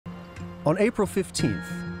On April 15th,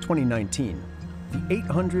 2019, the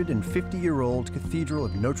 850-year-old Cathedral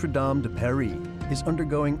of Notre Dame de Paris is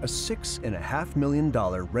undergoing a $6.5 million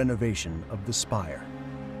renovation of the spire.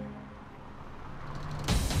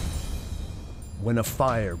 When a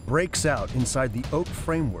fire breaks out inside the oak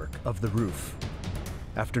framework of the roof.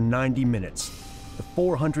 After 90 minutes, the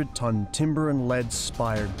 400-ton timber and lead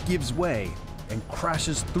spire gives way and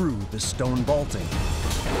crashes through the stone vaulting.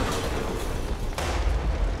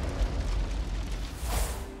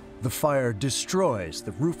 The fire destroys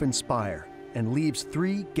the roof and spire and leaves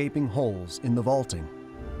 3 gaping holes in the vaulting.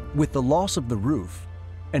 With the loss of the roof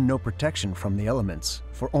and no protection from the elements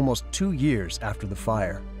for almost 2 years after the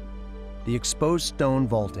fire, the exposed stone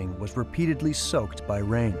vaulting was repeatedly soaked by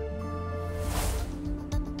rain.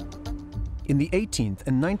 In the 18th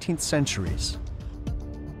and 19th centuries,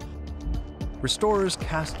 restorers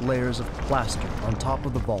cast layers of plaster on top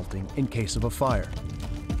of the vaulting in case of a fire.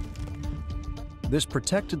 This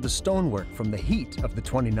protected the stonework from the heat of the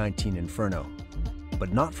 2019 inferno,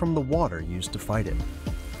 but not from the water used to fight it.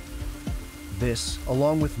 This,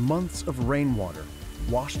 along with months of rainwater,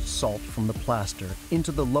 washed salt from the plaster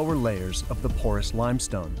into the lower layers of the porous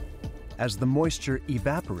limestone. As the moisture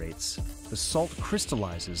evaporates, the salt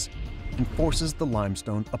crystallizes and forces the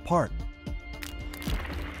limestone apart,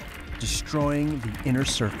 destroying the inner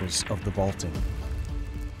surface of the vaulting.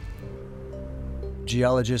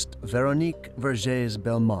 Geologist Véronique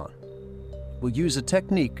Vergès-Belmont will use a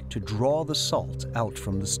technique to draw the salt out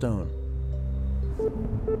from the stone.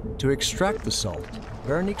 To extract the salt,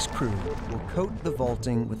 Veronique's crew will coat the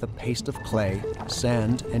vaulting with a paste of clay,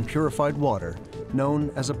 sand, and purified water known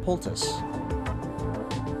as a poultice.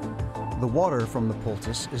 The water from the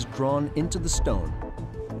poultice is drawn into the stone,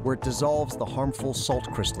 where it dissolves the harmful salt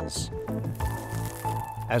crystals.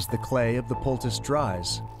 As the clay of the poultice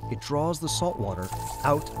dries, it draws the salt water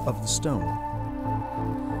out of the stone,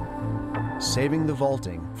 saving the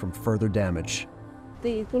vaulting from further damage.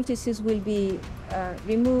 The poultices will be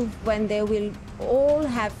removed when they will all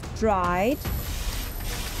have dried.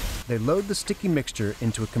 They load the sticky mixture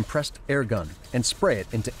into a compressed air gun and spray it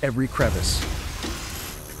into every crevice.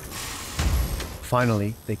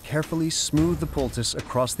 Finally, they carefully smooth the poultice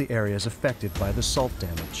across the areas affected by the salt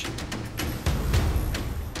damage.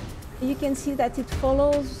 You can see that it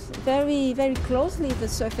follows very, very closely the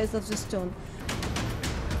surface of the stone.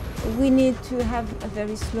 We need to have a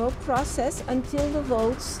very slow process until the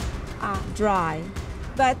vaults are dry.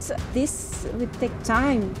 But this will take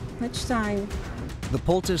time, much time. The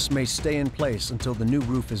poultice may stay in place until the new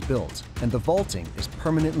roof is built and the vaulting is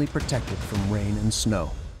permanently protected from rain and snow.